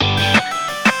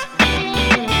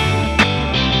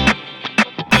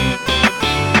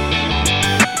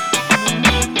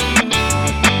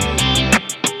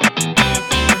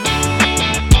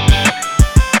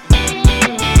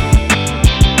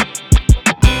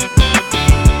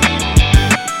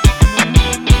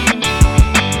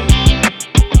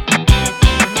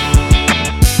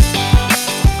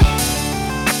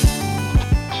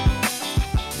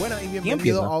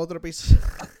bienvenido a otro episodio.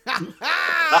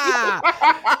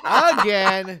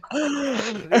 Again.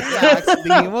 Relax.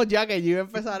 Dijimos ya que yo iba a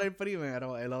empezar el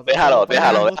primero. El otro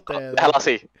Déjalo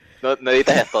así. No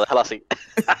edites esto, déjalo así.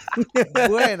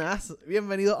 Buenas,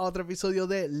 bienvenido a otro episodio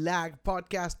de Lag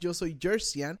Podcast. Yo soy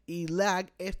Jersian y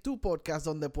Lag es tu podcast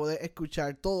donde puedes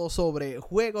escuchar todo sobre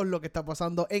juegos, lo que está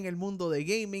pasando en el mundo de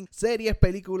gaming, series,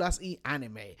 películas y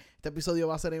anime. Este episodio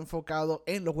va a ser enfocado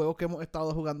en los juegos que hemos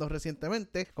estado jugando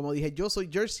recientemente. Como dije, yo soy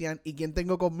Jersian y ¿quién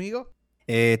tengo conmigo?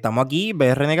 Estamos aquí,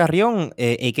 BRN Carrión,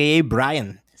 a.k.a.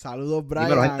 Brian. Saludos,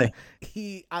 Brian. Dímelo,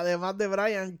 y además de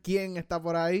Brian, ¿quién está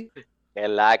por ahí? Es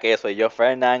la que soy yo,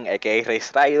 Fernán, a.k.a.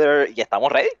 Race Rider, y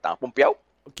estamos ready, estamos pumpeados.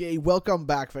 Ok, welcome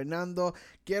back, Fernando.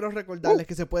 Quiero recordarles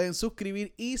que se pueden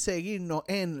suscribir y seguirnos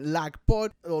en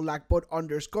LagPod o LagPod_.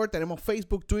 Tenemos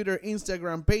Facebook, Twitter,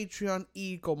 Instagram, Patreon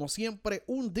y como siempre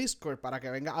un Discord para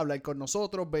que venga a hablar con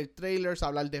nosotros, ver trailers,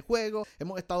 hablar de juegos.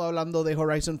 Hemos estado hablando de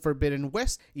Horizon Forbidden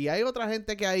West y hay otra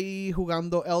gente que hay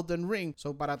jugando Elden Ring.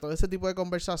 So, para todo ese tipo de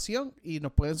conversación y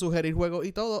nos pueden sugerir juegos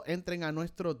y todo, entren a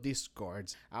nuestro Discord.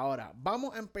 Ahora,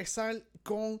 vamos a empezar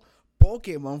con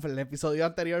Pokémon. El episodio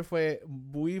anterior fue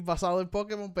muy basado en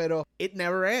Pokémon, pero it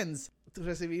never ends.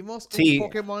 Recibimos un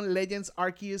Pokémon Legends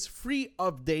Arceus Free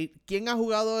Update. ¿Quién ha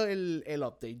jugado el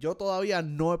update? Yo todavía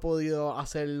no he podido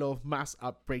hacer los más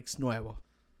upgrades nuevos.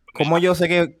 ¿Cómo yo sé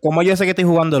que estoy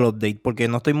jugando el update? Porque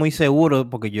no estoy muy seguro,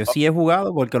 porque yo sí he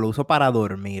jugado porque lo uso para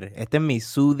dormir. Este es mi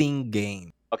soothing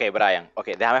game. Ok, Brian,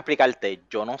 déjame explicarte.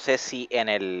 Yo no sé si en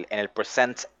el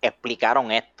Percent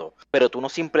explicaron esto, pero tú no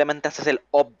simplemente haces el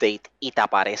update y te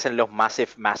aparecen los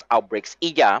Massive Mass Outbreaks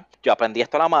y ya. Yo aprendí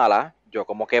esto a la mala. Yo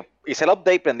como que hice el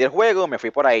update, prendí el juego, me fui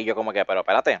por ahí. Yo como que, pero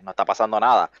espérate, no está pasando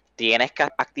nada. Tienes que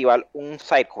activar un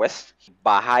side quest.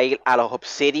 Vas a ir a los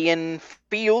Obsidian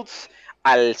Fields,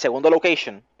 al segundo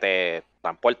location. Te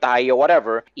transportas ahí o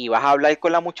whatever, y vas a hablar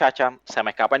con la muchacha, se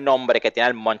me escapa el nombre, que tiene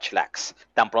el Munchlax.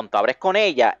 Tan pronto abres con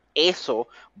ella, eso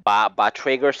va a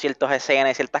trigger ciertas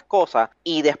escenas y ciertas cosas,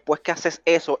 y después que haces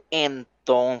eso,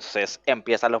 entonces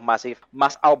empiezan los Massive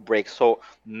Mass Outbreaks. So,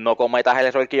 no cometas el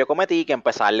error que yo cometí, que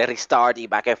empezarle restart y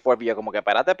back and forth, y yo como que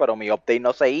espérate, pero mi update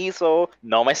no se hizo,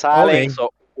 no me sale. Okay.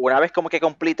 So, una vez como que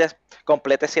completes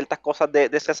ciertas cosas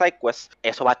de ese side quest,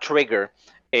 eso va a trigger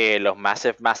los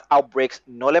Massive Mass Outbreaks.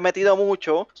 No le he metido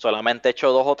mucho, solamente he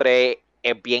hecho 2 o 3.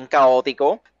 Es bien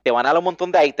caótico. Te van a dar un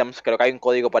montón de items. Creo que hay un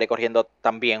código por ahí corriendo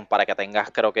también para que tengas,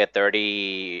 creo que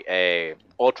 30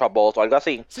 Ultra Balls o algo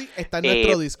así. Sí, está en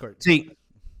nuestro Discord. Sí.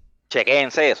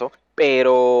 Chequéense eso.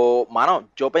 Pero, mano,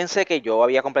 yo pensé que yo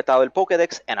había completado el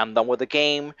Pokédex and I'm done with the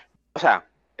game. O sea,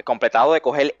 he completado de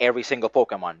coger every single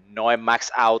Pokémon. No es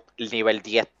max out el nivel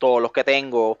 10 todos los que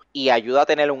tengo. Y ayuda a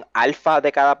tener un alfa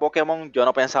de cada Pokémon. Yo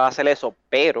no pensaba hacer eso,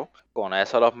 pero con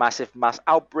eso los Massive Mass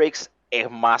Outbreaks es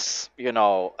más,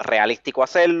 realístico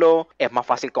hacerlo, es más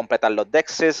fácil completar los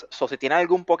dexes. So, si tiene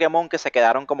algún Pokémon que se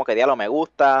quedaron como que diablo me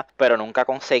gusta, pero nunca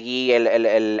conseguí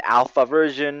el Alpha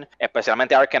version,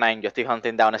 especialmente Arcanine, yo estoy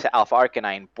hunting down ese Alpha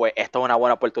Arcanine, pues esto es una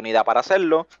buena oportunidad para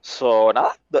hacerlo. So,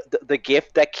 nada, the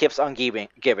gift that keeps on giving,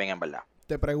 en verdad.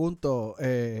 Te pregunto,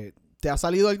 ¿te ha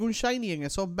salido algún Shiny en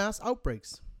esos Mass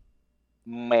Outbreaks?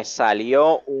 Me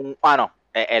salió un... no.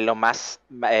 En los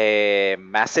Massive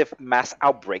Mass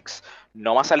Outbreaks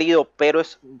no me ha salido, pero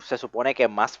se supone que es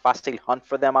más fácil hunt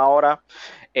for them ahora.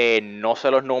 No sé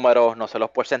los números, no sé los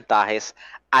porcentajes.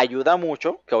 Ayuda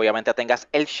mucho que obviamente tengas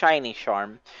el Shiny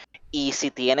Charm. Y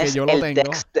si tienes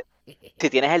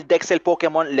el Dex del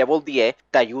Pokémon level 10,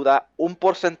 te ayuda un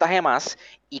porcentaje más.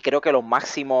 Y creo que lo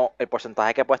máximo, el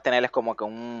porcentaje que puedes tener es como que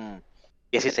un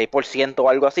 16% o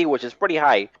algo así, which is pretty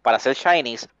high para hacer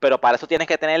shinies, pero para eso tienes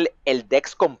que tener el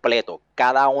dex completo,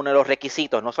 cada uno de los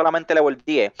requisitos, no solamente level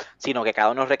 10, sino que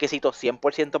cada uno de los requisitos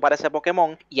 100% para ese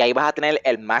Pokémon, y ahí vas a tener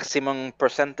el maximum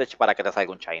percentage para que te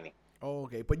salga un shiny.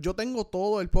 Ok, pues yo tengo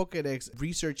todo el Pokédex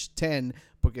Research 10,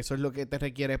 porque eso es lo que te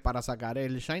requiere para sacar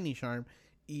el Shiny Charm,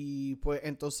 y pues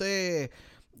entonces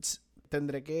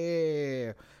tendré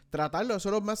que tratarlo. Eso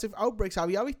los Massive Outbreaks.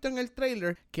 Había visto en el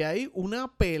trailer que hay una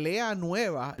pelea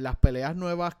nueva. Las peleas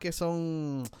nuevas que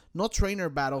son no trainer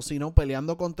battles, sino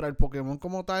peleando contra el Pokémon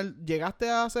como tal. ¿Llegaste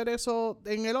a hacer eso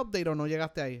en el update o no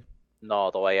llegaste ahí?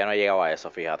 No, todavía no he llegado a eso,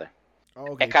 fíjate.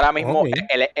 Okay. Es que ahora mismo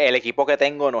el equipo que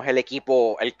tengo no es el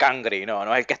equipo, el Kangri,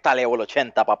 no es el que está level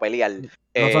 80 para pelear.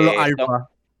 No son los alfa.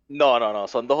 No,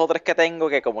 son 2 o 3 que tengo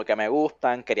que como que me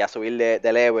gustan, quería subir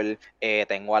de level.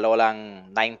 Tengo a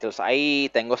Lolan Ninetales ahí,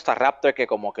 tengo Staraptor que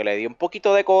como que le di un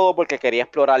poquito de codo porque quería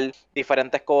explorar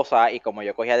diferentes cosas, y como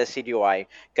yo cogía de CGI,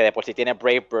 que de por sí tiene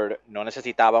Brave Bird, no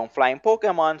necesitaba un Flying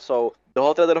Pokémon, so 2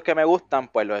 o 3 de los que me gustan,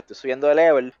 pues los estoy subiendo de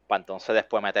level, para entonces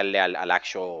después meterle al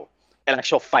actual el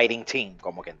actual fighting team,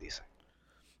 como quien dice.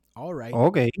 Alright.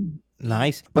 Ok,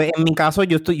 nice. Pues en mi caso,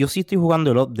 yo sí estoy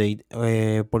jugando el update.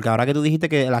 Porque ahora que tú dijiste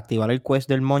que el activar el quest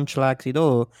del Munchlax y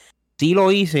todo, sí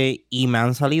lo hice y me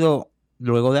han salido.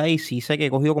 Luego de ahí sí sé que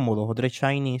he cogido como 2 o 3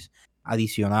 shinies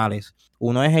adicionales.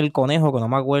 Uno es el conejo, que no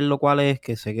me acuerdo cuál es,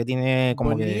 que sé que tiene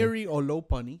como que. Boniri o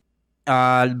Lopunny.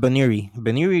 Al Beniri.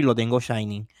 Beniri lo tengo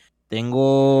shiny.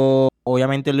 Tengo,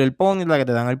 obviamente, el del Pony, la que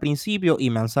te dan al principio,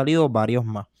 y me han salido varios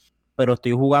más. Pero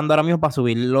estoy jugando ahora mismo para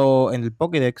subirlo en el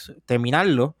Pokédex,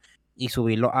 terminarlo y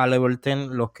subirlo a level 10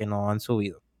 los que no han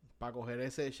subido. Para coger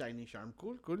ese Shiny Charm.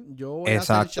 Cool, cool. Yo voy a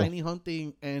Exacto. hacer Shiny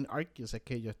Hunting en Arceus. Es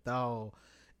que yo he estado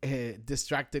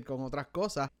distracted con otras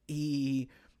cosas. Y,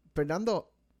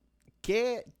 Fernando,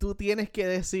 ¿qué tú tienes que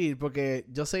decir? Porque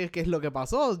yo sé qué es lo que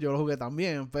pasó. Yo lo jugué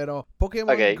también. Pero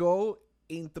Pokémon Go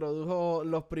introdujo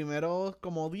los primeros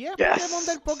como 10 Pokémon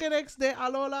del Pokédex de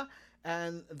Alola.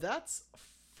 And that's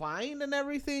fine and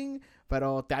everything.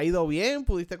 Pero te ha ido bien.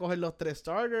 Pudiste coger los 3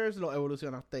 starters. Los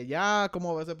evolucionaste ya.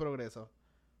 ¿Cómo ves el progreso?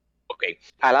 Ok.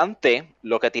 Adelante,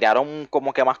 lo que tiraron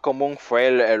como que más común fue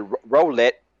el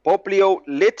Rowlet, Poplio,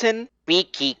 Litten,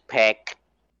 Pikipek.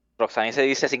 Roxanne se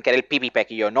dice sin querer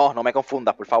Pikipek y yo, no me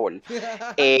confundas, por favor.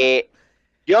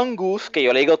 Young Goose, que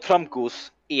yo le digo Trump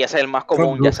Goose, y ese es el más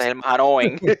común, ya ese es el más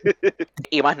annoying.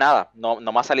 Y más nada, no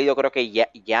me ha salido, creo que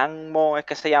Yanmo es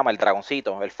que se llama, el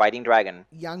dragoncito, el Fighting Dragon.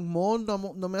 Yanmo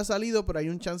no me ha salido, pero hay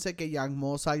un chance que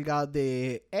Yanmo salga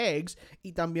de Eggs.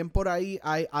 Y también por ahí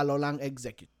hay Alolan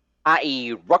Execute.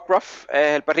 Y Rockruff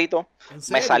es el perrito.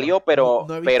 Me salió, pero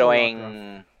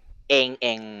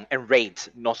en raids,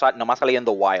 no me ha salido en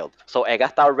The Wild. So he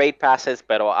gastado raid passes,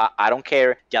 pero I don't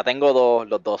care. Ya tengo dos,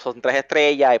 los dos son 3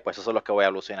 estrellas y pues esos son los que voy a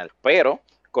evolucionar. Pero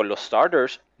con los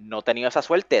starters no he tenido esa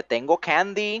suerte. Tengo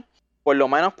Candy, por lo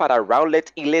menos para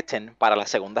Rowlet y Litten, para las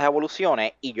segundas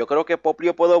evoluciones. Y yo creo que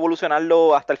Poplio puedo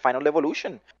evolucionarlo hasta el Final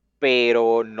Evolution.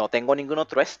 Pero no tengo ninguno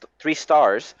 3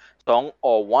 stars. Son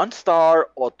o 1 star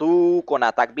o 2 con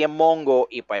attack bien mongo.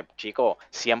 Y pues, chicos,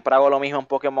 siempre hago lo mismo en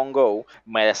Pokémon Go.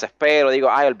 Me desespero, digo,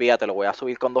 olvídate, lo voy a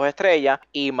subir con 2 estrellas.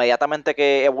 Y inmediatamente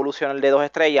que evolucione el de 2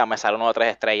 estrellas, me sale uno de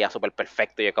 3 estrellas, súper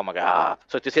perfecto. Y es como que,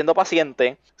 estoy siendo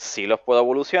paciente. Sí los puedo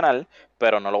evolucionar,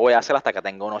 pero no lo voy a hacer hasta que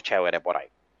tenga uno chévere por ahí.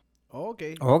 Ok.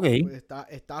 Pues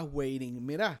estás waiting.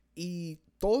 Mira, y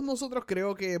todos nosotros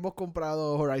creo que hemos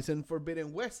comprado Horizon Forbidden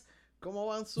West. ¿Cómo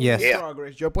van sus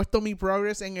progress? Yo he puesto mi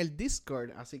progress en el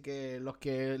Discord, así que los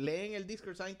que leen el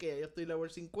Discord saben que yo estoy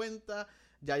level 50,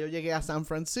 ya yo llegué a San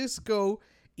Francisco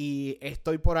y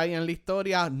estoy por ahí en la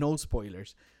historia, no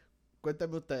spoilers.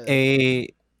 Cuéntame ustedes.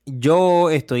 Yo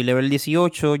estoy level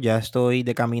 18, ya estoy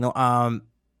de camino a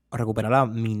recuperar a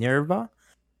Minerva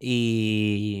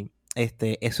y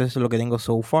eso es lo que tengo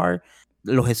so far.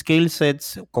 Los skill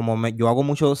sets, como yo hago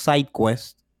muchos side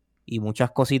quests y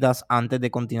muchas cositas antes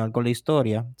de continuar con la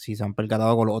historia, si se han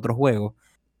percatado con los otros juegos,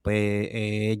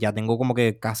 pues ya tengo como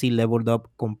que casi leveled up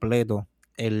completo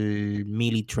el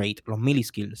melee trait, los melee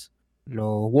skills,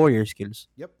 los warrior skills.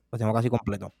 Yep. Los tengo casi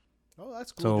completo. Oh,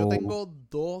 that's cool. Yo tengo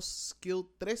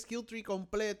 3 skill tree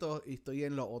completos y estoy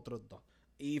en los otros 2.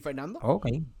 ¿Y Fernando? Ok.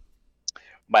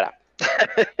 Bueno,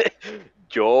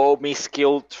 yo mi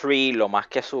skill tree lo más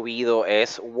que he subido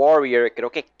es Warrior, creo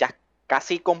que ya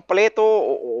casi completo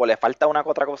o le falta una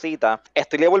otra cosita.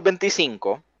 Estoy level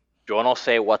 25. Yo no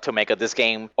sé what to make of this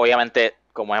game. Obviamente,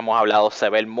 como hemos hablado, se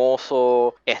ve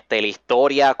hermoso. La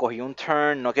historia cogió un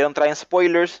turn. No quiero entrar en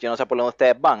spoilers. Yo no sé por dónde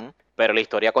ustedes van. Pero la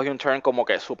historia cogió un turn como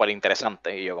que súper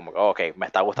interesante. Y yo como que, ok, me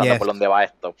está gustando por dónde va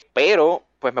esto. Pero,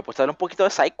 pues me puse a dar un poquito de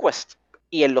side quest.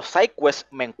 Y en los sidequests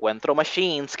me encuentro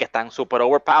machines que están super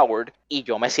overpowered y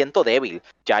yo me siento débil.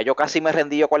 Ya yo casi me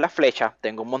rendí con la flecha.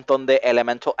 Tengo un montón de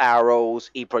elemental arrows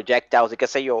y projectiles y qué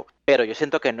sé yo. Pero yo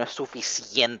siento que no es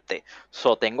suficiente.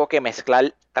 So tengo que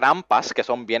mezclar trampas que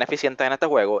son bien eficientes en este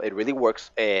juego. It really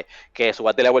works. Que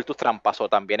subas de level tus trampas. O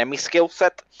también en mi skill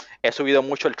set he subido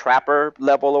mucho el trapper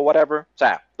level o whatever. O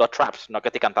sea, los traps, no que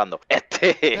estoy cantando.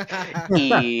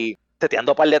 Y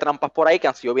seteando un par de trampas por ahí que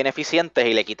han sido bien eficientes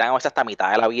y le quitan a veces hasta mitad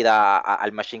de la vida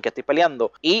al machine que estoy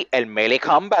peleando. Y el melee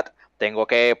combat, tengo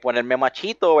que ponerme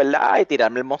machito, ¿verdad? Y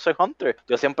tirarme el Monster Hunter.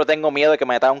 Yo siempre tengo miedo de que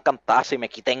me metan un cantazo y me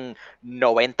quiten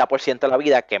 90% de la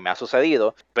vida, que me ha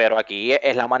sucedido. Pero aquí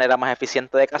es la manera más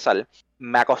eficiente de cazar.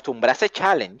 Me acostumbré a ese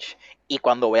challenge y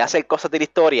cuando voy a hacer cosas de la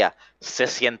historia, se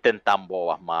sienten tan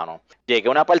bobas, mano. Llegué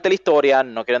a una parte de la historia,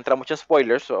 no quiero entrar mucho en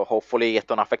spoilers, so hopefully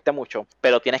esto no afecte mucho,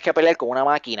 pero tienes que pelear con una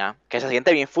máquina que se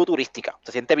siente bien futurística,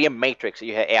 se siente bien Matrix. Y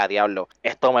dije, a diablo,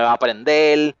 esto me va a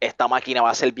aprender, esta máquina va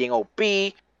a ser bien OP,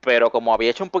 pero como había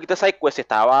hecho un poquito de sidequest y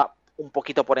estaba un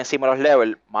poquito por encima de los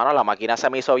levels, mano, la máquina se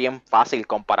me hizo bien fácil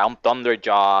comparar un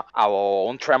Thunderjaw o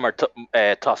un Tremor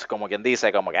Tusk, como quien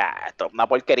dice, como que esto es una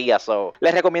porquería. So,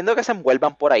 les recomiendo que se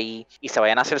envuelvan por ahí y se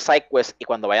vayan a hacer side quests, y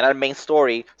cuando vayan al main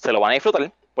story se lo van a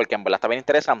disfrutar, porque en verdad está bien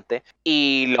interesante,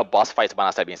 y los boss fights van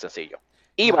a ser bien sencillos.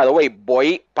 Y, by the way,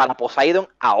 voy para Poseidon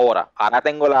ahora. Ahora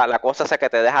tengo la cosa esa que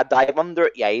te deja dive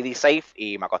under y ahí di safe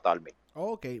y me acostó a dormir.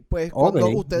 Ok, pues cuando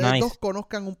ustedes nice. dos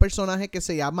conozcan un personaje que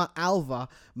se llama Alva,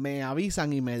 me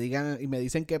avisan y me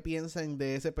dicen qué piensan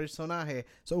de ese personaje.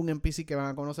 Son un NPC que van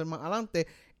a conocer más adelante.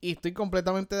 Y estoy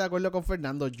completamente de acuerdo con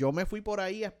Fernando. Yo me fui por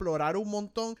ahí a explorar un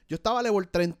montón. Yo estaba level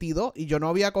 32 y yo no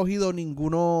había cogido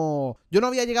ninguno. Yo no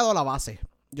había llegado a la base.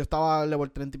 Yo estaba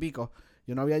level 30 y pico.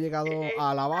 Yo no había llegado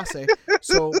a la base.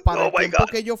 So, para el tiempo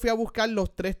que yo fui a buscar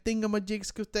los 3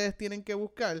 thingamajigs que ustedes tienen que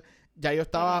buscar, ya yo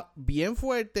estaba bien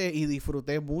fuerte y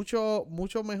disfruté mucho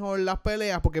mejor las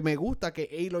peleas, porque me gusta que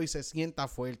Aloy se sienta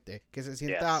fuerte, que se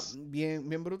sienta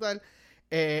bien brutal.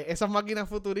 Esas máquinas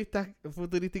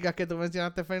futurísticas que tú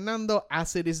mencionaste, Fernando,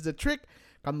 acid is the trick.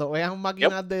 Cuando vean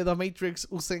máquinas de The Matrix,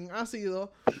 usen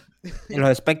ácido.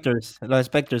 Los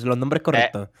Spectres, los nombres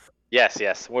correctos.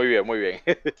 Yes, muy bien.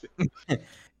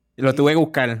 Lo tuve que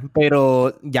buscar,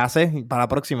 pero ya sé, para la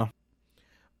próxima.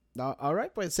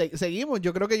 Alright, pues seguimos.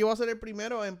 Yo creo que yo voy a ser el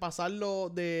primero en pasarlo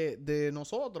de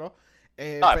nosotros.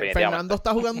 Fernando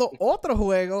está jugando otro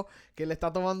juego que le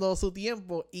está tomando su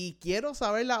tiempo y quiero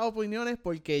saber las opiniones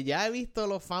porque ya he visto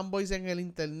los fanboys en el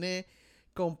internet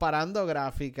comparando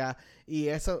gráficas y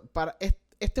eso.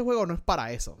 Este juego no es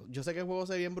para eso. Yo sé que el juego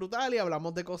se ve bien brutal y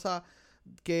hablamos de cosas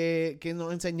que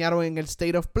nos enseñaron en el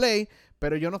State of Play,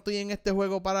 pero yo no estoy en este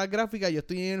juego para gráfica, yo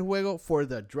estoy en el juego for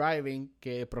the driving,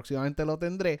 que próximamente lo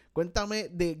tendré. Cuéntame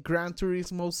de Gran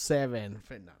Turismo 7,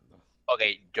 Fernando. Ok,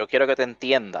 yo quiero que te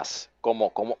entiendas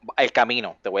como el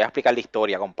camino. Te voy a explicar la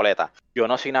historia completa. Yo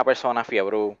no soy una persona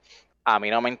fiebre. A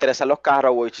mí no me interesan los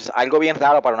carros, which es algo bien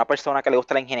raro para una persona que le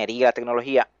gusta la ingeniería y la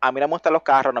tecnología. A mí no me gustan los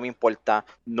carros, no me importa.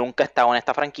 Nunca he estado en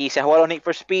esta franquicia. He jugado a los Need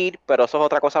for Speed, pero eso es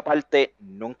otra cosa aparte.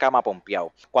 Nunca me ha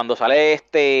pompeado. Cuando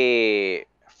sale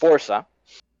Forza,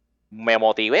 me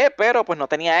motivé, pero pues no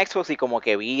tenía Xbox y como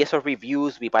que vi esos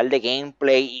reviews, vi par de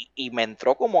gameplay y me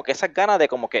entró como que esas ganas de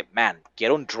como que, man,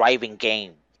 quiero un driving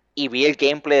game. Y vi el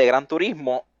gameplay de Gran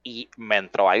Turismo y me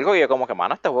entró algo y yo como que,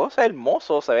 mano, este juego se ve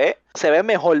hermoso, se ve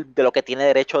mejor de lo que tiene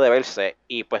derecho de verse,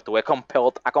 y pues tuve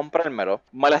compelled a comprármelo.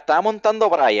 Me la estaba montando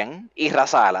Brian y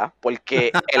Razala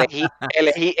porque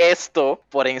elegí esto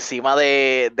por encima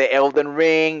de Elden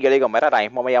Ring. Yo le digo, mira, ahora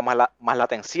mismo me llama más la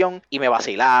atención, y me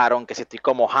vacilaron que si estoy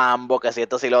como Hambo, que si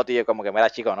esto y lo otro, y yo como que,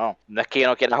 mira, chico, no es que yo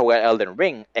no quiera jugar Elden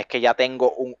Ring, es que ya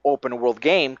tengo un open world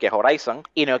game que es Horizon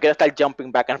y no quiero estar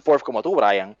jumping back and forth como tú,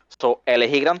 Brian. So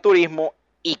elegí Gran Turismo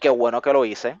y qué bueno que lo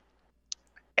hice.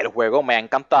 El juego me ha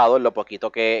encantado en lo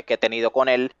poquito que he tenido con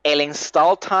él. El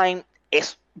install time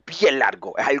es bien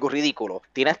largo, es algo ridículo.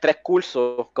 Tienes 3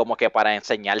 cursos como que para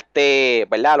enseñarte,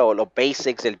 ¿verdad? Los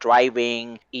basics, el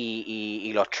driving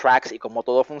y los tracks y cómo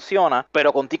todo funciona.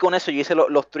 Pero contigo con eso yo hice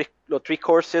los 3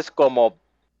 courses como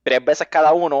 3 veces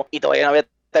cada uno y todavía no había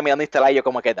terminado de instalar. Y yo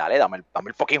como que dale, dame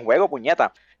el fucking juego,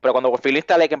 puñeta. Pero cuando por fin lo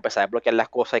instalé, que empecé a desbloquear las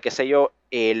cosas y qué sé yo,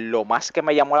 lo más que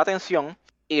me llamó la atención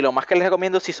y lo más que les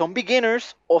recomiendo, si son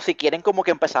beginners o si quieren como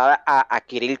que empezar a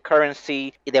adquirir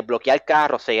currency y desbloquear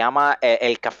carros, se llama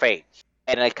el café.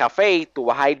 En el café tú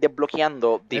vas a ir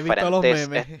desbloqueando diferentes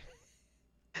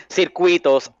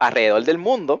circuitos alrededor del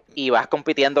mundo y vas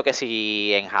compitiendo que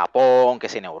si en Japón, que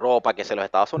si en Europa, que si en los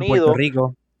Estados Unidos. Puerto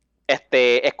Rico.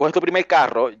 Escoges tu primer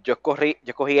carro. Yo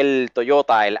escogí el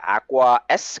Toyota, el Aqua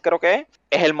S, creo que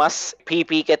es el más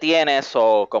PP que tiene,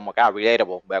 o como que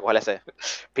relatable. Voy a coger ese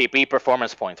PP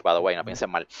Performance Points, by the way, no piensen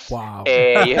mal. Wow.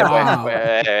 Y dije,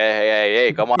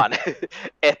 pues, come on.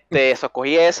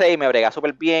 Escogí ese y me brega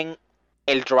súper bien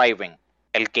el driving,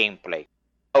 el gameplay.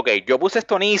 Ok, yo puse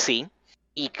esto en easy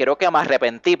y creo que me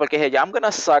arrepentí porque dije, I'm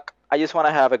gonna suck, I just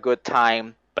wanna have a good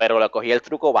time, pero le cogí el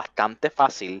truco bastante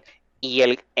fácil. Y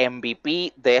el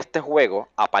MVP de este juego,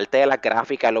 aparte de las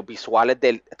gráficas, los visuales,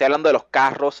 estoy hablando de los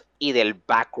carros y del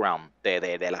background,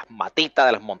 de las matitas,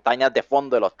 de las montañas de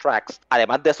fondo, de los tracks,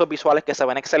 además de esos visuales que se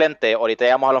ven excelentes, ahorita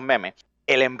llegamos a los memes,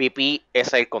 el MVP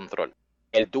es el control.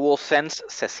 El DualSense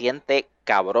se siente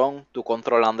cabrón tú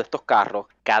controlando estos carros,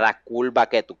 cada curva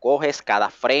que tú coges, cada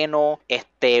freno,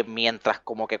 mientras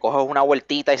como que coges una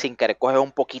vueltita y sin querer coges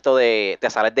un poquito te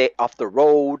sales de off the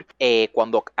road,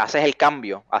 cuando haces el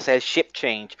cambio, haces el shift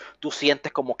change, tú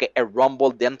sientes como que el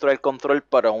rumble dentro del control,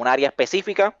 pero en un área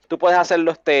específica. Tú puedes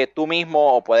hacerlo tú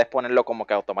mismo o puedes ponerlo como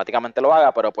que automáticamente lo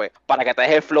haga, pero pues para que te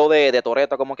deje el flow de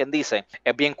Toretto, como quien dice,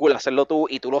 es bien cool hacerlo tú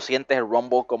y tú lo sientes el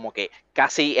rumble como que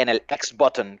casi en el X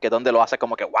button, que es donde lo haces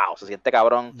como que wow, se siente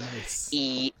cabrón. Nice.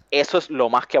 Y eso es lo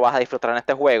más que vas a disfrutar en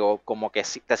este juego, como que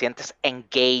si te sientes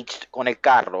engaged con el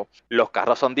carro. Los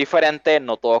carros son diferentes,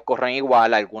 no todos corren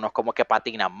igual, algunos como que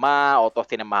patinan más, otros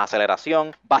tienen más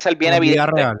aceleración. Va a ser bien Como vida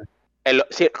evidente. real.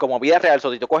 Sí, como vida real,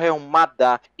 si tú coges un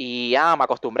Mazda y me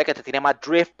acostumbré que te tiene más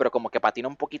drift, pero como que patina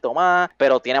un poquito más,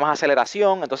 pero tiene más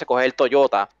aceleración, entonces coges el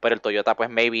Toyota, pero el Toyota pues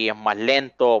maybe es más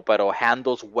lento, pero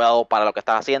handles well para lo que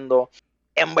estás haciendo.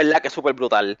 En verdad que es súper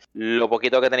brutal. Lo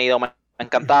poquito que he tenido me ha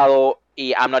encantado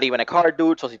y I'm not even a car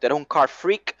dude, so si tú eres un car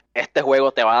freak, este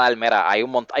juego te va a dar, mira, hay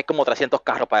como 300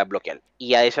 carros para desbloquear.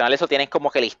 Y adicional a eso tienes como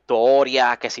que la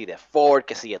historia, que si de Ford,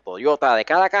 que si de Toyota, de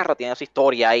cada carro tiene su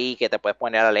historia ahí que te puedes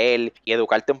poner a leer y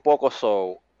educarte un poco.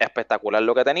 So, espectacular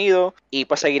lo que he tenido. Y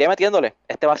pues seguiré metiéndole.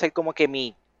 Este va a ser como que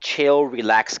mi chill,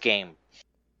 relax game.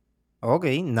 Ok,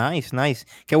 nice.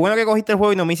 Qué bueno que cogiste el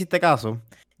juego y no me hiciste caso.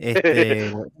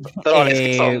 Troles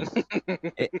que son.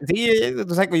 Sí,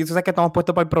 tú sabes que estamos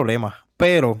puestos para el problema.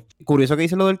 Pero, curioso que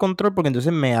dice lo del control, porque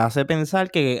entonces me hace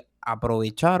pensar que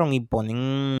aprovecharon y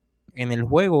ponen en el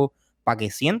juego para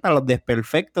que sientan los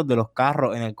desperfectos de los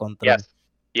carros en el control.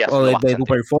 Yes, o de tu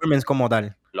performance como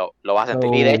tal. Lo vas a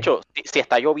sentir. Y de hecho, si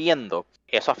está lloviendo,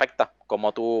 eso afecta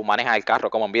cómo tú manejas el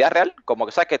carro. Como en vida real, como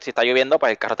que sabes que si está lloviendo,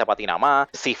 pues el carro te patina más.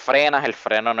 Si frenas, el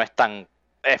freno no es tan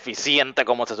eficiente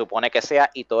como se supone que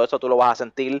sea, y todo eso tú lo vas a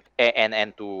sentir en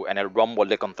el rumble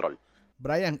de control.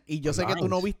 Brian, y yo sé que tú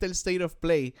no viste el State of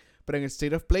Play, pero en el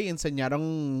State of Play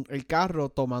enseñaron el carro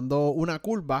tomando una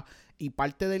curva y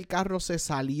parte del carro se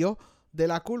salió de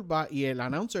la curva y el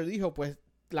announcer dijo, pues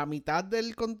la mitad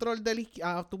del control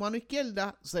a tu mano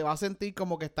izquierda se va a sentir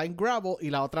como que está en gravel y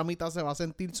la otra mitad se va a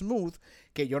sentir smooth,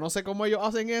 que yo no sé cómo ellos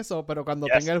hacen eso, pero cuando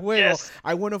tenga el juego,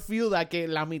 I want to feel that que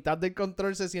la mitad del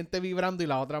control se siente vibrando y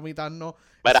la otra mitad no.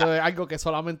 Eso es algo que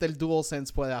solamente el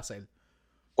DualSense puede hacer.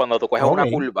 Cuando tú coges una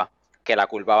curva, que la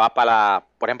curva va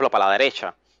por ejemplo, para la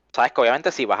derecha, sabes que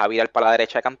obviamente si vas a virar para la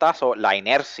derecha de cantazo, la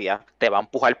inercia te va a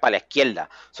empujar para la izquierda.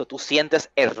 So, tú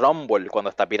sientes el rumble cuando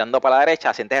estás virando para la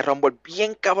derecha, sientes el rumble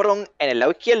bien cabrón en el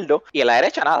lado izquierdo y en la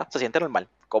derecha nada, se siente normal.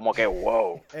 Como que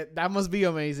wow. That must be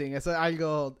amazing. Eso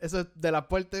es de la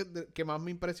parte que más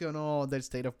me impresionó del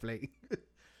State of Play.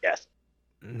 Yes.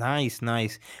 Nice.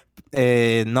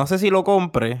 No sé si lo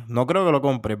compre, no creo que lo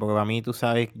compre, porque para mí, tú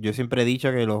sabes, yo siempre he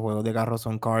dicho que los juegos de carro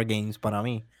son car games para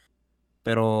mí.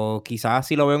 Pero quizás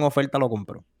si lo veo en oferta lo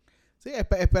compro. Sí,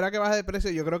 espera que baje de precio.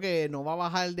 Yo creo que no va a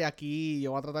bajar de aquí. Yo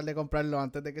voy a tratar de comprarlo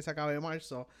antes de que se acabe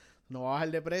marzo. No va a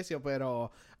bajar de precio,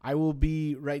 pero I will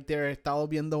be right there. He estado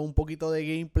viendo un poquito de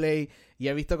gameplay y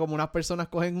he visto como unas personas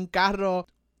cogen un carro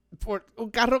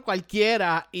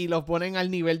cualquiera y lo ponen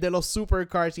al nivel de los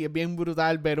supercars y es bien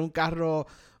brutal ver un carro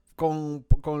con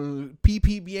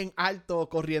PP bien alto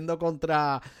corriendo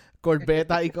contra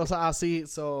Corvette y cosas así.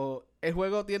 So, el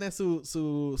juego tiene su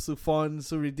fun,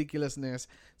 su ridiculousness.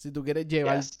 Si tú quieres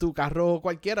llevar tu carro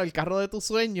cualquiera, el carro de tu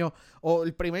sueño o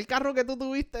el primer carro que tú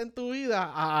tuviste en tu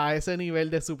vida a ese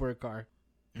nivel de supercar.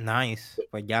 Nice,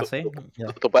 pues ya sé.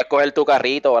 Tú puedes coger tu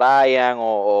carrito, Brian,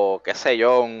 o qué sé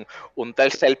yo, un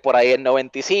Tercel por ahí en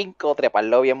 95,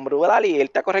 treparlo bien brutal y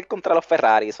irte a correr contra los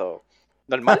Ferraris.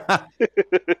 Normal.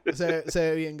 se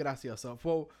ve bien gracioso.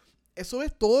 Eso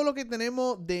es todo lo que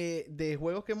tenemos de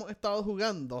juegos que hemos estado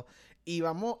jugando. Y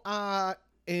vamos a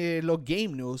los Game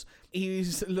News. Y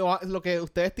lo que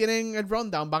ustedes tienen en el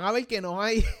rundown, van a ver que no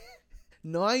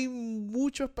hay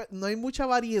mucha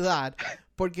variedad,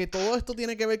 porque todo esto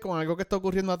tiene que ver con algo que está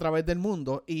ocurriendo a través del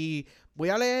mundo. Y voy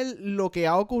a leer lo que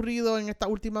ha ocurrido en estas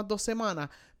últimas 2 semanas,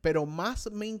 pero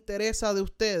más me interesa de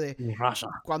ustedes,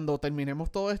 cuando terminemos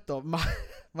todo esto, más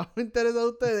me interesa de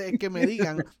ustedes es que me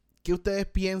digan qué ustedes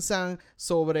piensan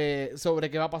sobre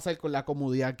qué va a pasar con la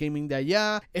comunidad gaming de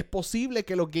allá. ¿Es posible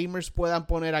que los gamers puedan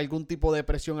poner algún tipo de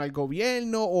presión al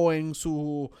gobierno o en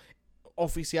sus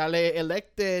oficiales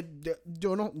elected?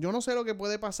 Yo no sé lo que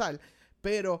puede pasar,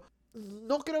 pero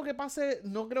no creo que pase,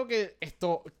 no creo que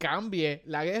esto cambie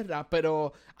la guerra,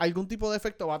 pero algún tipo de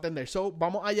efecto va a tener. So,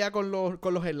 vamos allá con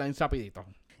los headlines rapidito.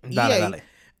 Dale.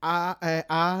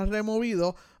 Ha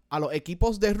removido a los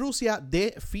equipos de Rusia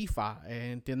de FIFA.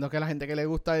 Entiendo que la gente que le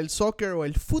gusta el soccer o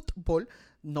el fútbol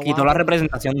no quitó la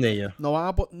representación de ellos. No van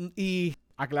a y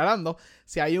aclarando,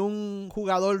 si hay un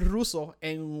jugador ruso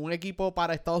en un equipo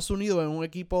para Estados Unidos, en un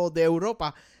equipo de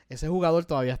Europa, ese jugador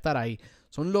todavía estará ahí.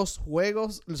 Son los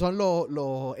juegos, son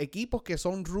los equipos que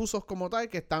son rusos como tal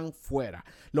que están fuera.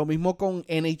 Lo mismo con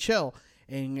NHL.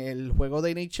 En el juego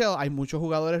de NHL hay muchos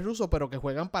jugadores rusos, pero que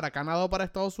juegan para Canadá o para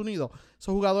Estados Unidos.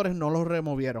 Esos jugadores no los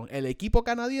removieron. El equipo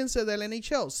canadiense del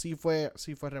NHL sí fue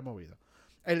removido.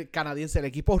 El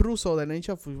equipo ruso del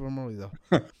NHL fue removido.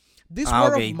 This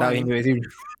War of Mine,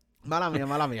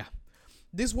 mala mía.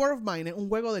 This War of Mine es un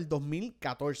juego del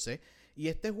 2014 y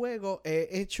este juego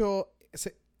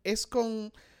es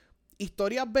con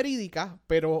historias verídicas,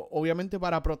 pero obviamente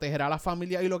para proteger a la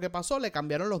familia y lo que pasó le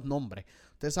cambiaron los nombres.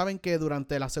 Ustedes saben que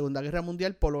durante la Segunda Guerra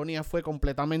Mundial Polonia fue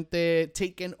completamente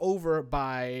taken over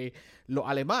by los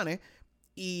alemanes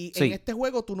y en este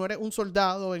juego tú no eres un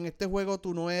soldado, en este juego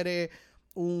tú no eres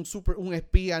un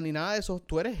espía ni nada de eso,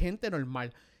 tú eres gente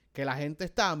normal. Que la gente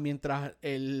está, mientras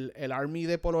el Army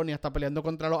de Polonia está peleando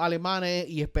contra los alemanes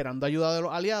y esperando ayuda de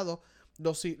los aliados,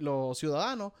 los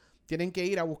ciudadanos tienen que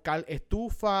ir a buscar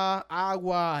estufa,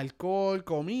 agua, alcohol,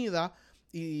 comida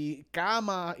y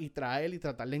cama y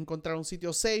tratar de encontrar un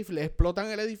sitio safe. Le explotan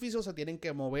el edificio, se tienen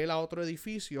que mover a otro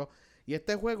edificio. Y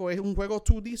este juego es un juego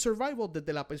 2D survival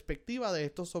desde la perspectiva de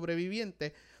estos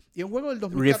sobrevivientes. Y es un juego del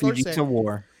 2014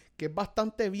 que es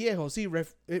bastante viejo. Sí,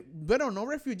 bueno, no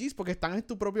refugees porque están en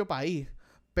tu propio país,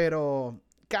 pero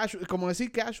como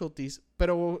decir casualties,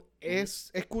 pero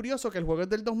es curioso que el juego es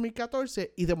del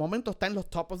 2014 y de momento está en los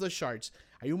top of the charts.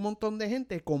 Hay un montón de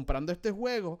gente comprando este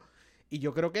juego y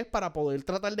yo creo que es para poder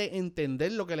tratar de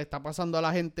entender lo que le está pasando a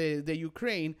la gente de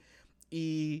Ukraine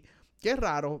y qué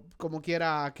raro, como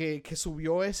quiera, que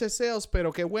subió ese sales,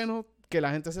 pero qué bueno que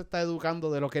la gente se está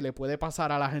educando de lo que le puede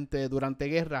pasar a la gente durante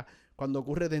guerra cuando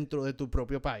ocurre dentro de tu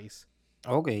propio país.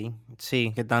 Ok,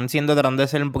 sí, que están tratando de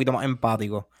ser un poquito más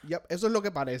empáticos. Yep, eso es lo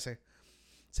que parece.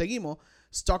 Seguimos.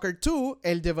 Stalker 2,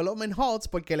 el development halts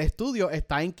porque el estudio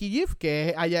está en Kyiv, que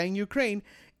es allá en Ukraine,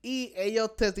 y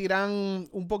ellos te tiran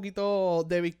un poquito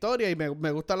de victoria y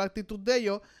me gusta la actitud de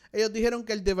ellos. Ellos dijeron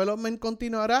que el development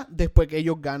continuará después que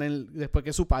ellos ganen, después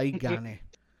que su país gane.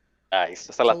 Ay,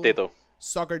 esa es la actitud.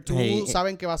 Stalker 2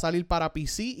 saben que va a salir para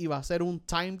PC y va a ser un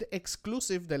timed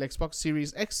exclusive del Xbox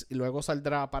Series X y luego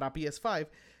saldrá para PS5,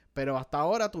 pero hasta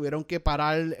ahora tuvieron que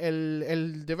parar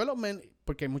el development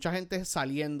porque hay mucha gente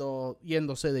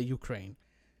yéndose de Ukraine.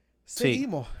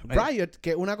 Seguimos. Riot, que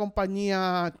es una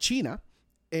compañía china,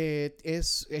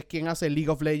 es quien hace League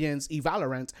of Legends y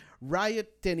Valorant. Riot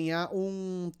tenía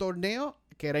un torneo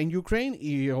que era en Ukraine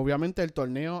y obviamente el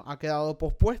torneo ha quedado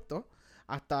pospuesto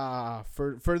hasta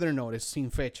further notice,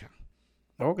 sin fecha.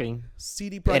 Ok.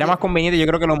 Era más conveniente, yo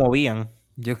creo que lo movían.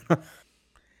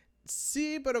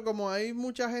 Sí, pero como hay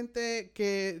mucha gente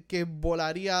que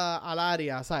volaría al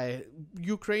área, ¿sabes?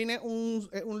 Ukraine es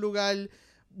un lugar,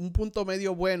 un punto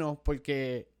medio bueno,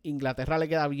 porque Inglaterra le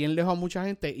queda bien lejos a mucha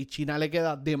gente y China le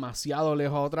queda demasiado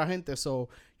lejos a otra gente. So,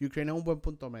 Ukraine es un buen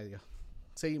punto medio.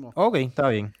 Seguimos. Ok, está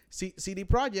bien. CD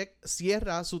Projekt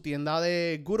cierra su tienda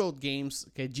de Good Old Games,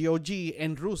 que es GOG,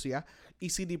 en Rusia. Y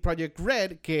CD Projekt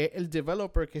Red, que es el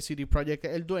developer, que CD Projekt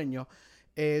es el dueño,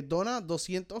 dona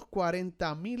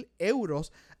 240,000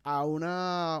 euros a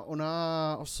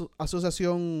una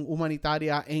asociación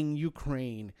humanitaria en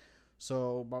Ukraine.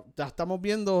 So, ya estamos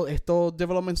viendo estos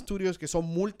development studios que son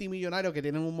multimillonarios, que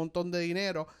tienen un montón de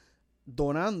dinero,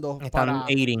 donando están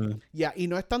aiding. Y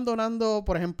no están donando,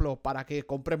 por ejemplo, para que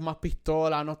compres más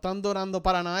pistolas, no están donando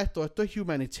para nada de esto. Esto es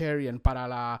humanitarian,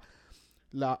 para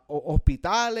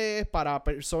hospitales, para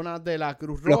personas de la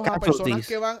Cruz Roja, personas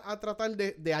que van a tratar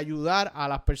de ayudar a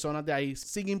las personas de ahí,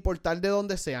 sin importar de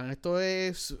dónde sean. Esto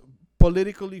es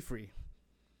politically free.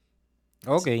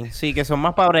 Ok, sí, que son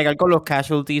más para bregar con los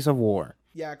casualties of war.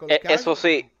 Yeah, eso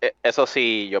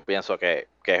sí, yo pienso que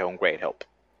es un great help.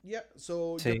 Yeah,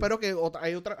 so sí. Yo espero que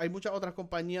hay muchas otras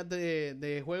compañías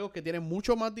de juegos que tienen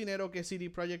mucho más dinero que CD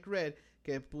Projekt Red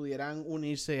que pudieran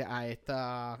unirse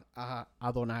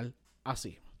a donar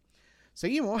así.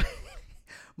 Seguimos.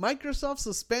 Microsoft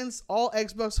suspends all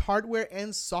Xbox hardware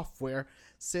and software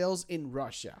sales in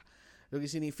Russia. Lo que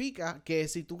significa que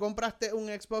si tú compraste un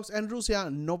Xbox en Rusia,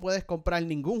 no puedes comprar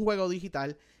ningún juego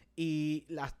digital y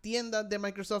las tiendas de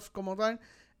Microsoft como tal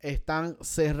están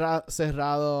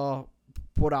cerrados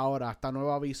por ahora, hasta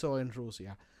nuevo aviso en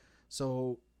Rusia.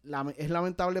 So, es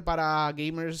lamentable para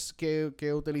gamers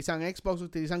que utilizan Xbox,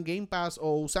 utilizan Game Pass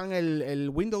o usan el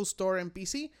Windows Store en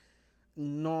PC.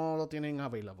 No lo tienen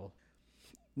available.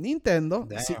 Nintendo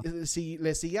si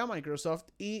le sigue a Microsoft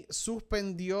y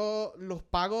suspendió los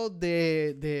pagos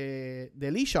del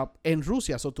eShop en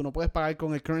Rusia. So, tú no puedes pagar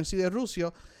con el currency de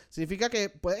Rusia, significa que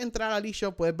puedes entrar al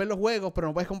eShop, puedes ver los juegos, pero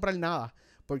no puedes comprar nada.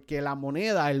 Porque la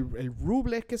moneda, el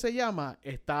ruble es que se llama,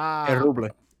 El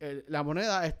ruble. la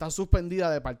moneda está suspendida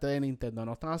de parte de Nintendo.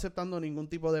 No están aceptando ningún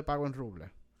tipo de pago en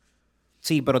ruble.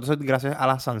 Sí, pero eso es gracias a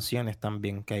las sanciones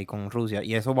también que hay con Rusia.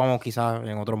 Y eso vamos quizás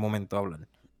en otro momento a hablar.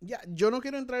 Ya, yo no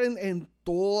quiero entrar en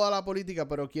toda la política,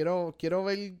 pero quiero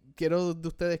de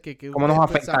ustedes que ¿Cómo ustedes nos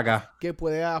afecta piensan acá? que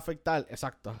puede afectar,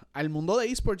 exacto, al mundo de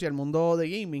esports y al mundo de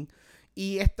gaming.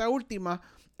 Y esta última,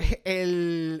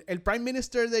 el Prime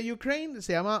Minister de Ukraine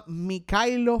se llama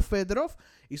Mikhailo Fedorov,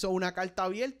 hizo una carta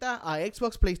abierta a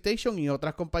Xbox, PlayStation y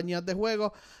otras compañías de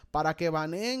juegos para que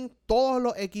baneen todos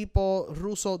los equipos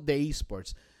rusos de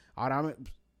esports. Ahora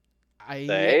hay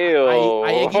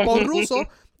equipos rusos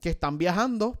que están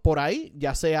viajando por ahí,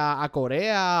 ya sea a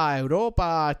Corea, a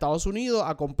Europa, a Estados Unidos,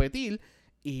 a competir.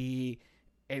 Y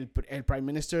el Prime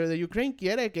Minister de Ukraine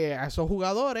quiere que a esos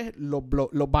jugadores los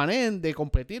baneen de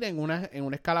competir en una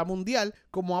escala mundial,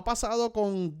 como ha pasado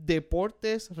con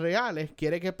deportes reales,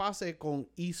 quiere que pase con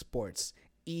esports.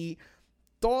 Y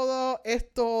todo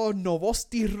esto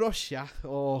Novosti Russia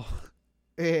o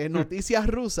noticias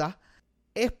rusas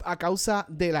es a causa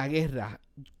de la guerra.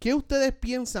 ¿Qué ustedes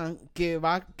piensan que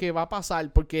va a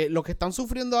pasar? Porque lo que están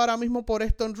sufriendo ahora mismo por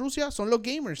esto en Rusia son los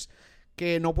gamers,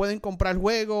 que no pueden comprar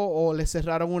juegos o les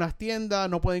cerraron unas tiendas,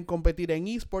 no pueden competir en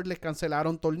eSports, les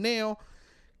cancelaron torneos.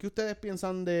 ¿Qué ustedes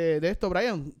piensan de esto,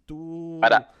 Brian? Tu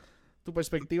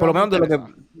perspectiva. Por lo menos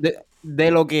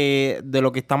de lo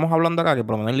que estamos hablando acá, que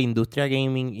por lo menos la industria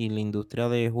gaming y la industria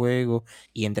de juegos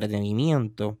y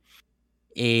entretenimiento,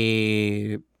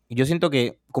 yo siento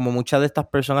que como muchas de estas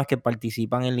personas que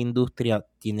participan en la industria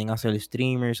tienden a ser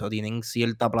streamers o tienen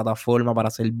cierta plataforma para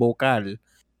ser vocal,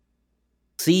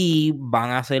 sí van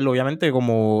a hacerlo, obviamente,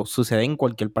 como sucede en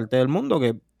cualquier parte del mundo,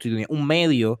 que si tienes un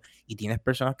medio y tienes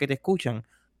personas que te escuchan,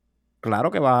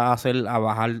 claro que vas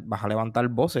a levantar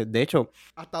voces. De hecho,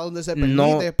 hasta donde se no,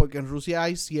 permite, porque en Rusia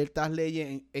hay ciertas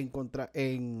leyes en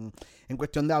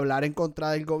cuestión de hablar en contra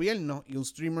del gobierno, y un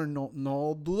streamer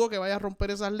no dudo que vaya a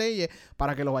romper esas leyes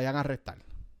para que lo vayan a arrestar.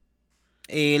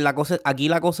 aquí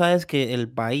la cosa es que el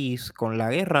país con la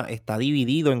guerra está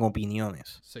dividido en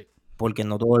opiniones. Sí. Porque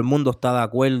no todo el mundo está de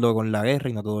acuerdo con la guerra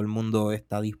y no todo el mundo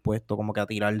está dispuesto como que a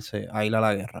tirarse a ir a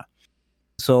la guerra.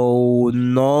 So,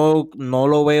 no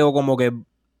lo veo como que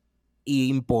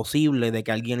imposible de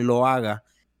que alguien lo haga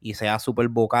y sea súper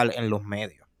vocal en los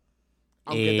medios.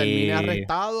 Aunque termine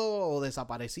arrestado o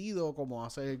desaparecido, como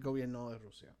hace el gobierno de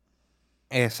Rusia.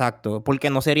 Exacto, porque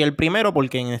no sería el primero,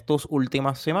 porque en estas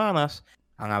últimas semanas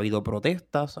han habido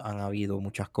protestas, han habido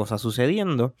muchas cosas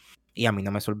sucediendo, y a mí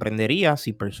no me sorprendería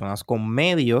si personas con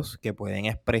medios que pueden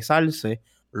expresarse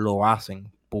lo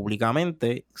hacen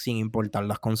públicamente sin importar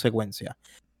las consecuencias.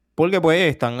 Porque pues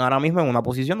están ahora mismo en una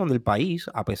posición donde el país,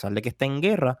 a pesar de que está en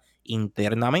guerra,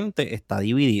 internamente está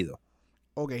dividido.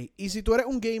 Ok, y si tú eres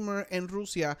un gamer en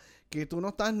Rusia que tú no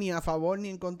estás ni a favor ni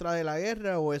en contra de la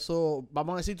guerra, o eso,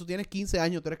 vamos a decir, tú tienes 15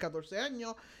 años, tú eres 14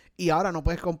 años, y ahora no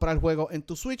puedes comprar juegos en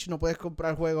tu Switch, no puedes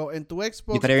comprar juegos en tu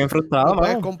Xbox. Y estaría bien frustrado, no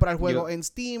puedes comprar juegos en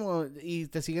Steam, y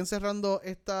te siguen cerrando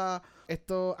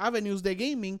estos avenues de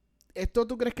gaming. ¿Esto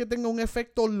tú crees que tenga un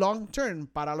efecto long term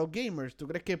para los gamers? ¿Tú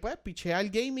crees que pues pichea el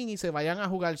gaming y se vayan a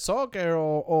jugar soccer,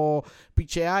 o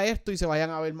pichea esto y se vayan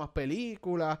a ver más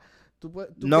películas? ¿Tú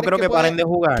no creo que paren de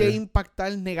jugar. ¿Qué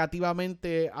impactar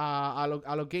negativamente a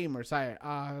los gamers, ¿sabes?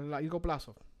 A largo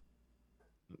plazo.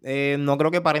 No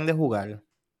creo que paren de jugar.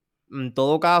 En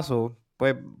todo caso,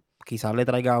 pues quizás le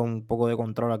traiga un poco de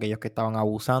control a aquellos que estaban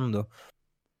abusando.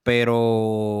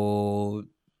 Pero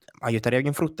yo estaría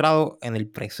bien frustrado en el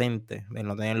presente, en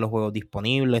no tener los juegos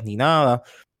disponibles ni nada.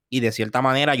 Y de cierta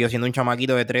manera, yo siendo un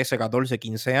chamaquito de 13, 14,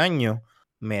 15 años,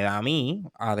 me da a mí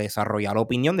a desarrollar la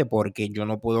opinión de por qué yo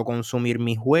no puedo consumir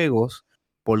mis juegos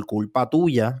por culpa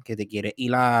tuya que te quieres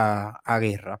ir a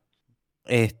guerra.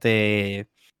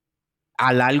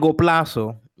 A largo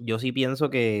plazo, yo sí pienso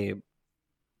que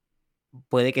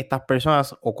puede que estas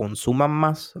personas o consuman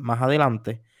más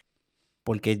adelante,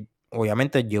 porque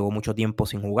obviamente llevo mucho tiempo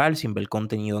sin jugar, sin ver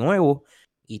contenido nuevo,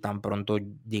 y tan pronto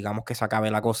digamos que se acabe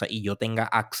la cosa y yo tenga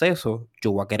acceso,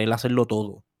 yo voy a querer hacerlo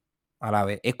todo a la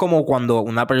vez. Es como cuando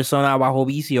una persona bajo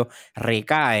vicio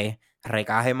recae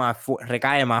más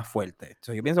fuerte.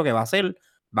 Entonces yo pienso que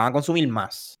van a consumir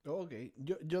más. Ok,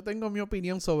 yo tengo mi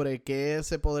opinión sobre qué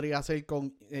se podría hacer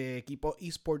con equipos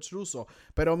esports rusos,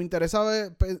 pero me interesa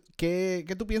ver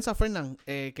qué tú piensas, Fernán,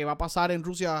 qué va a pasar en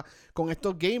Rusia con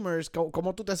estos gamers,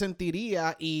 cómo tú te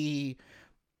sentirías y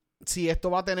si esto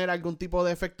va a tener algún tipo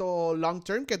de efecto long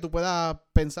term que tú puedas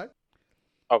pensar.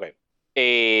 Ok,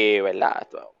 ¿verdad?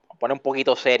 pone un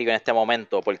poquito serio en este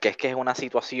momento, porque es que es una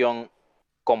situación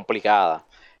complicada.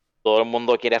 Todo el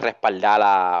mundo quiere respaldar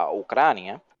a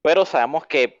Ucrania, pero sabemos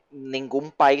que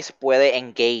ningún país puede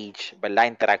engage, ¿verdad?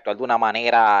 Interactuar de una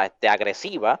manera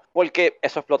agresiva, porque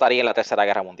eso explotaría en la Tercera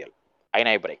Guerra Mundial. Ahí no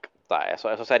hay break. O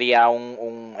sea, eso sería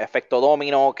un efecto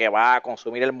domino que va a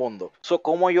consumir el mundo.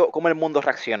 ¿Cómo el mundo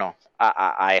reaccionó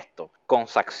a esto? Con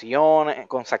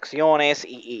sanciones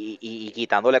y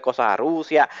quitándole cosas a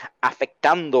Rusia,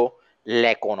 afectando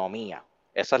la economía.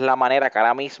 Esa es la manera que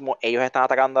ahora mismo ellos están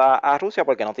atacando a Rusia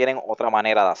porque no tienen otra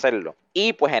manera de hacerlo.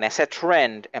 Y pues en ese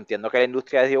trend, entiendo que la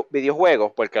industria de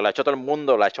videojuegos, porque lo ha hecho todo el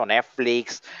mundo, lo ha hecho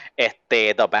Netflix,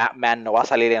 The Batman no va a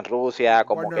salir en Rusia,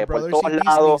 como Warner que por Brothers todos y Disney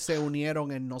lados. se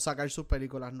unieron en no sacar sus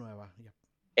películas nuevas.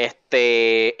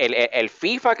 El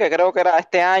FIFA, que creo que era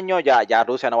este año, ya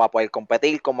Rusia no va a poder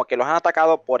competir, como que los han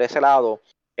atacado por ese lado,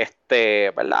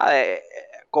 ¿verdad?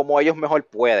 Como ellos mejor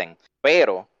pueden.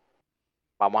 Pero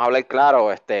vamos a hablar claro,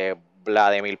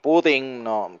 Vladimir Putin,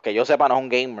 no, que yo sepa, no es un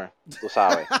gamer, tú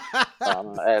sabes.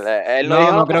 Él no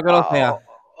dijo, No creo que lo sea.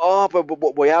 pues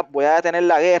voy a detener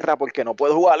la guerra porque no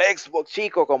puedo jugar al Xbox,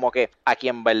 chico. Como que a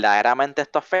quien verdaderamente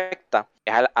esto afecta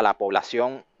es a la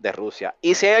población de Rusia.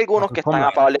 Y si hay algunos que están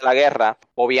a favor de la guerra,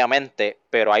 obviamente,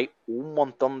 pero hay un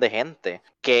montón de gente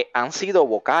que han sido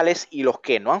vocales y los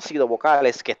que no han sido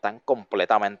vocales que están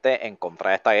completamente en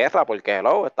contra de esta guerra, porque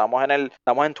hello, estamos en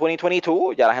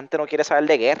 2022, ya la gente no quiere saber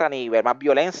de guerra ni ver más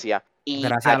violencia. Y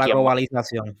gracias a la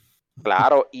globalización.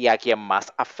 Claro, y a quien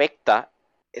más afecta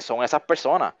son esas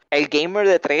personas. El gamer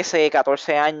de 13,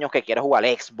 14 años que quiere jugar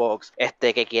Xbox,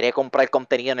 que quiere comprar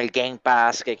contenido en el Game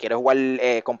Pass, que quiere jugar,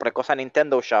 comprar cosas en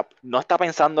Nintendo Shop, no está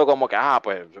pensando como que,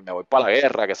 pues me voy para la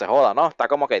guerra, que se joda, no, está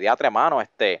como que diatre, mano,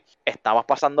 estamos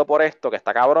pasando por esto, que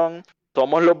está cabrón,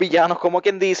 somos los villanos como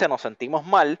quien dice, nos sentimos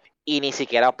mal y ni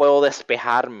siquiera puedo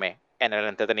despejarme en el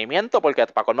entretenimiento porque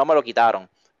para colmo me lo quitaron.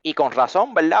 Y con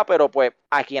razón, ¿verdad? Pero pues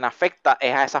a quien afecta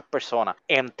es a esas personas.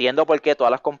 Entiendo por qué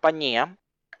todas las compañías,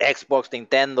 Xbox,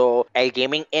 Nintendo, el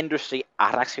gaming industry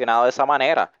ha reaccionado de esa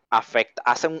manera.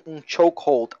 Hacen un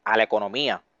chokehold a la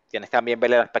economía. Tienes que también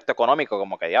ver el aspecto económico,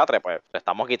 como que diatre, pues le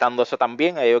estamos quitando eso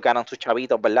también. Ellos ganan sus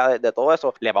chavitos, ¿verdad? De todo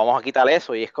eso, les vamos a quitar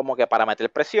eso. Y es como que para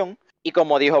meter presión. Y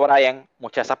como dijo Brian,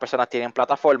 muchas de esas personas tienen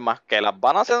plataformas que las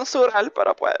van a censurar,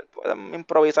 pero pues pueden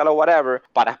improvisar o whatever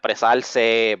para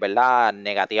expresarse, ¿verdad?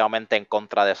 Negativamente en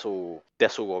contra de su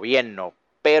gobierno.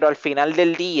 Pero al final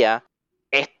del día,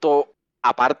 esto,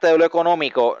 aparte de lo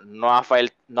económico, no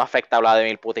afecta a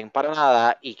Vladimir Putin para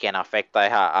nada y quien afecta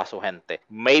es a su gente.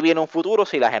 Maybe en un futuro,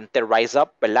 si la gente rise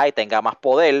up, ¿verdad? Y tenga más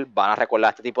poder, van a recordar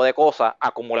este tipo de cosas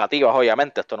acumulativas,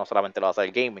 obviamente. Esto no solamente lo hace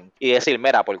el gaming. Y decir,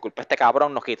 mira, por culpa de este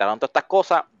cabrón nos quitaron todas estas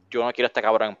cosas, yo no quiero este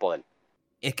cabrón en poder.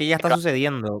 Es que ya está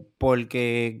sucediendo,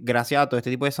 porque gracias a todo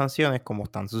este tipo de sanciones, como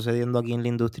están sucediendo aquí en la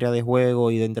industria de juego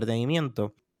y de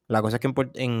entretenimiento, la cosa es que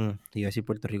iba a decir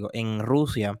Puerto Rico, en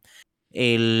Rusia,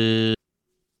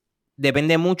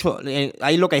 depende mucho,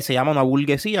 hay lo que se llama una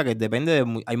burguesía, que depende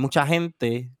hay mucha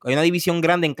gente, hay una división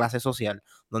grande en clase social,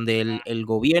 donde el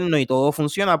gobierno y todo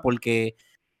funciona porque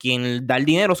quien da el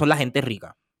dinero son la gente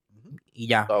rica. Y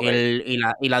ya, Okay.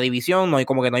 y la división,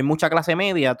 como que no hay mucha clase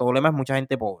media, todo lo demás es mucha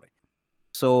gente pobre.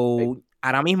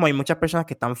 Ahora mismo hay muchas personas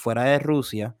que están fuera de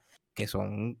Rusia, que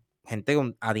son gente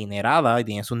adinerada y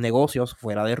tienen sus negocios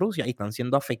fuera de Rusia y están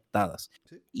siendo afectadas.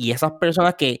 Sí. Y esas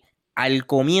personas que al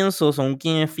comienzo son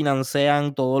quienes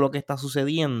financian todo lo que está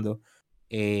sucediendo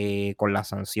con las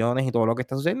sanciones y todo lo que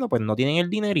está sucediendo, pues no tienen el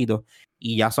dinerito.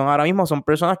 Y ya ahora mismo son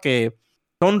personas que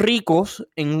son ricos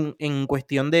en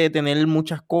cuestión de tener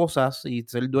muchas cosas y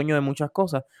ser dueño de muchas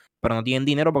cosas, pero no tienen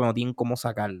dinero porque no tienen cómo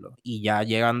sacarlo. Y ya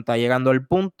está llegando al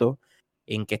punto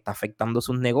en que está afectando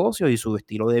sus negocios y su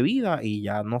estilo de vida y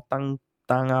ya no están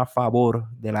tan a favor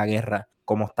de la guerra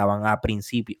como estaban al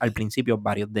principio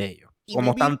varios de ellos.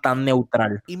 Como están tan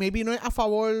neutral. Y maybe no es a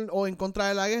favor o en contra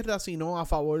de la guerra, sino a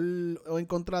favor o en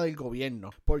contra del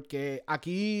gobierno. Porque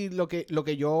aquí lo que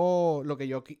yo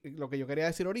quería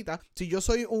decir ahorita, si yo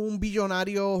soy un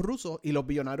billonario ruso y los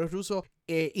billonarios rusos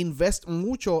invest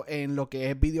mucho en lo que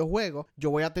es videojuegos,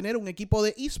 yo voy a tener un equipo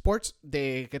de esports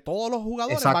de que todos los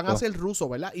jugadores van a ser rusos,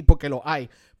 ¿verdad? Y porque lo hay.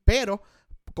 Pero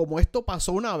como esto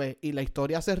pasó una vez y la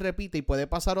historia se repite y puede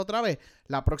pasar otra vez,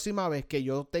 la próxima vez que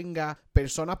yo tenga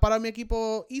personas para mi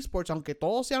equipo esports, aunque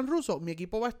todos sean rusos, mi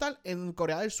equipo va a estar en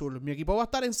Corea del Sur, mi equipo va a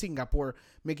estar en Singapur,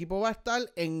 mi equipo va a estar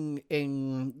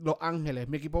en Los Ángeles,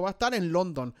 mi equipo va a estar en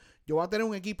London. Yo voy a tener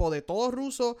un equipo de todos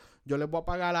rusos, yo les voy a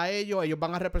pagar a ellos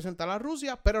van a representar a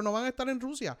Rusia, pero no van a estar en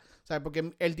Rusia. ¿Sabes?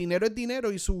 Porque el dinero es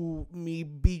dinero y mis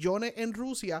billones en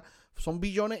Rusia son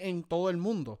billones en todo el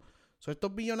mundo.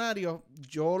 Estos billonarios,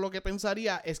 yo lo que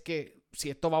pensaría es que si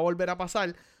esto va a volver a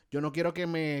pasar, yo no quiero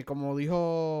que como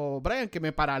dijo Brian, que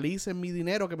me paralicen mi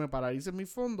dinero, que me paralicen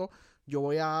mis fondos. Yo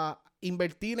voy a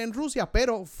invertir en Rusia,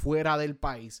 pero fuera del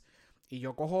país. Y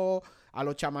yo cojo a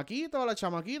los chamaquitos, a la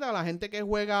chamaquita, a la gente que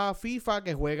juega FIFA,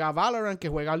 que juega Valorant, que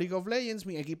juega League of Legends,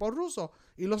 mi equipo ruso,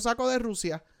 y los saco de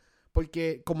Rusia.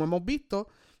 Porque, como hemos visto,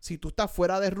 si tú estás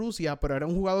fuera de Rusia, pero eres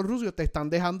un jugador ruso, te están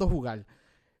dejando jugar.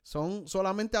 Son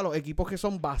solamente a los equipos que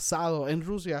son basados en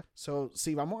Rusia. So,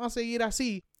 si vamos a seguir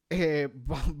así,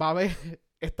 va a haber...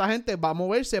 Esta gente va a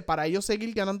moverse para ellos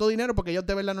seguir ganando dinero, porque a ellos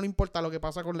de verdad no les importa lo que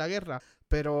pasa con la guerra.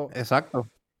 Pero... Exacto.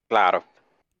 Claro.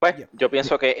 Pues yo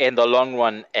pienso que en the long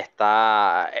run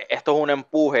esto es un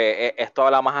empuje, esto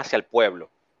habla más hacia el pueblo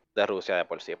de Rusia de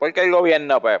por sí. Porque el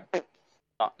gobierno, pues,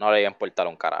 no le iba a importar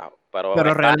un carajo. Pero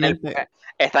realmente...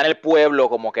 está en el pueblo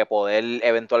como que poder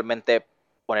eventualmente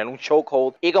poner un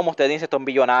chokehold. Y como usted dice, estos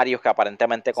billonarios que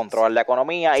aparentemente controlan la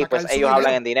economía y pues ellos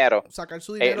hablan en dinero. Sacar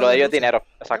su dinero. Lo de ellos es dinero,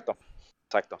 exacto.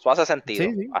 Eso hace sentido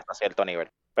hasta cierto nivel.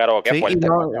 Pero qué fuerte.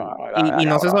 Y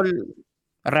no se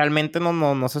realmente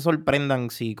no se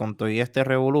sorprendan si con todo este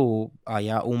revolú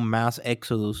haya un mass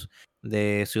exodus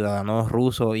de ciudadanos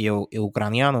rusos y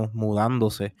ucranianos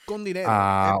mudándose con dinero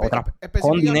a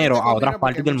otras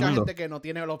partes del mundo. Hay mucha gente que no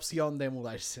tiene la opción de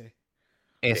mudarse.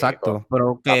 Exacto,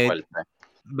 pero que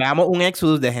veamos un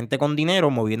éxodo de gente con dinero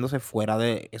moviéndose fuera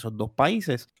de esos dos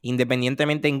países,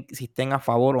 independientemente si estén a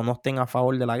favor o no estén a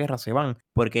favor de la guerra, se van,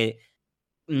 porque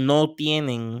no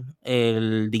tienen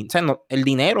el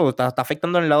dinero, está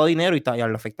afectando el lado del dinero y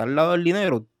al afectar el lado del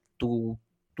dinero, tus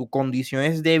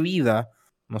condiciones de vida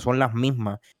no son las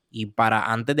mismas. Y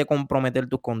antes de comprometer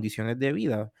tus condiciones de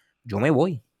vida, yo me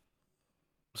voy.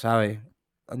 ¿Sabes?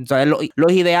 O sea,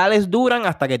 los ideales duran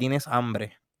hasta que tienes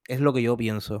hambre. Es lo que yo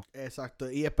pienso.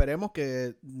 Exacto. Y esperemos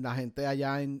que la gente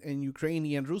allá en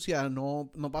Ucrania y en Rusia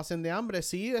no pasen de hambre.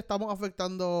 Sí, estamos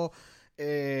afectando...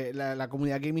 la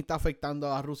comunidad gaming está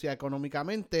afectando a Rusia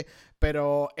económicamente,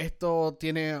 pero esto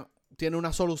tiene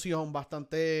una solución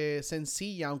bastante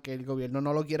sencilla, aunque el gobierno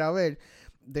no lo quiera ver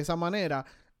de esa manera.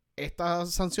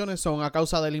 Estas sanciones son a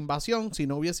causa de la invasión. Si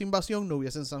no hubiese invasión, no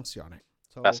hubiesen sanciones.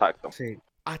 Exacto. Sí.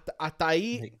 Hasta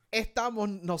ahí estamos.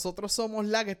 Nosotros somos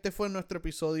Lag. Este fue nuestro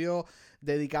episodio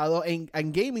dedicado en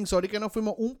gaming. Sorry que nos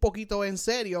fuimos un poquito en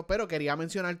serio, pero quería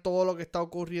mencionar todo lo que está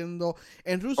ocurriendo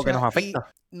en Rusia. Porque nos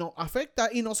afecta. Nos afecta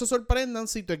y no se sorprendan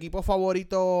si tu equipo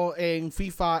favorito en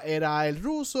FIFA era el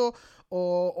ruso,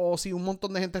 o si un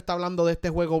montón de gente está hablando de este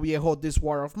juego viejo This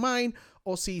War of Mine,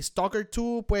 o si Stalker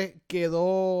 2 pues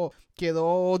quedó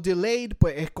delayed,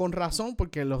 pues es con razón,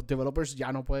 porque los developers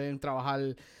ya no pueden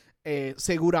trabajar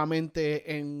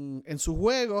seguramente en su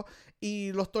juego.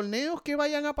 Y los torneos que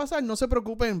vayan a pasar, no se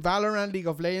preocupen, Valorant, League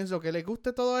of Legends, lo que les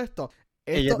guste todo esto.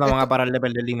 Ellos no van a parar de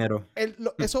perder dinero.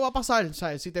 Eso va a pasar,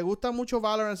 ¿sabes? Si te gusta mucho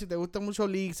Valorant, si te gusta mucho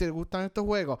League, si te gustan estos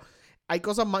juegos, hay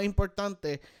cosas más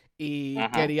importantes y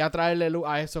quería traerle luz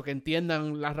a eso, que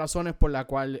entiendan las razones por las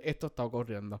cuales esto está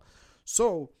ocurriendo.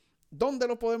 So, ¿dónde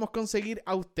lo podemos conseguir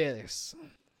a ustedes?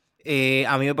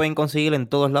 A mí me pueden conseguir en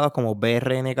todos lados como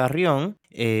BRN Carrión.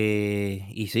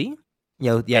 Y sí, y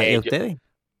a ustedes.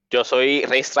 Yo soy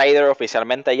Race Rider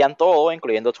oficialmente allá en todo,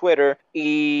 incluyendo Twitter.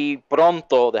 Y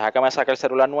pronto, deja que me saque el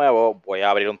celular nuevo, voy a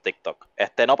abrir un TikTok.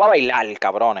 No para bailar,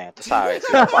 cabrones, tú sabes.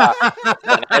 Sino para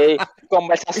tener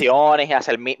conversaciones y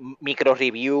hacer micro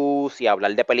reviews y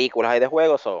hablar de películas y de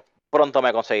juegos. Pronto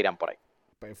me conseguirán por ahí.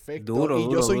 Perfecto.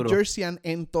 Yo soy Jerseyan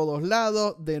en todos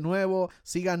lados. De nuevo,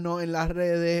 síganos en las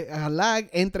redes a Lag,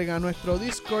 entren a nuestro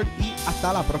Discord y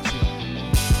hasta la próxima.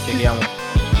 Chequeamos.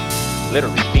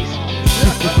 Literally, peace.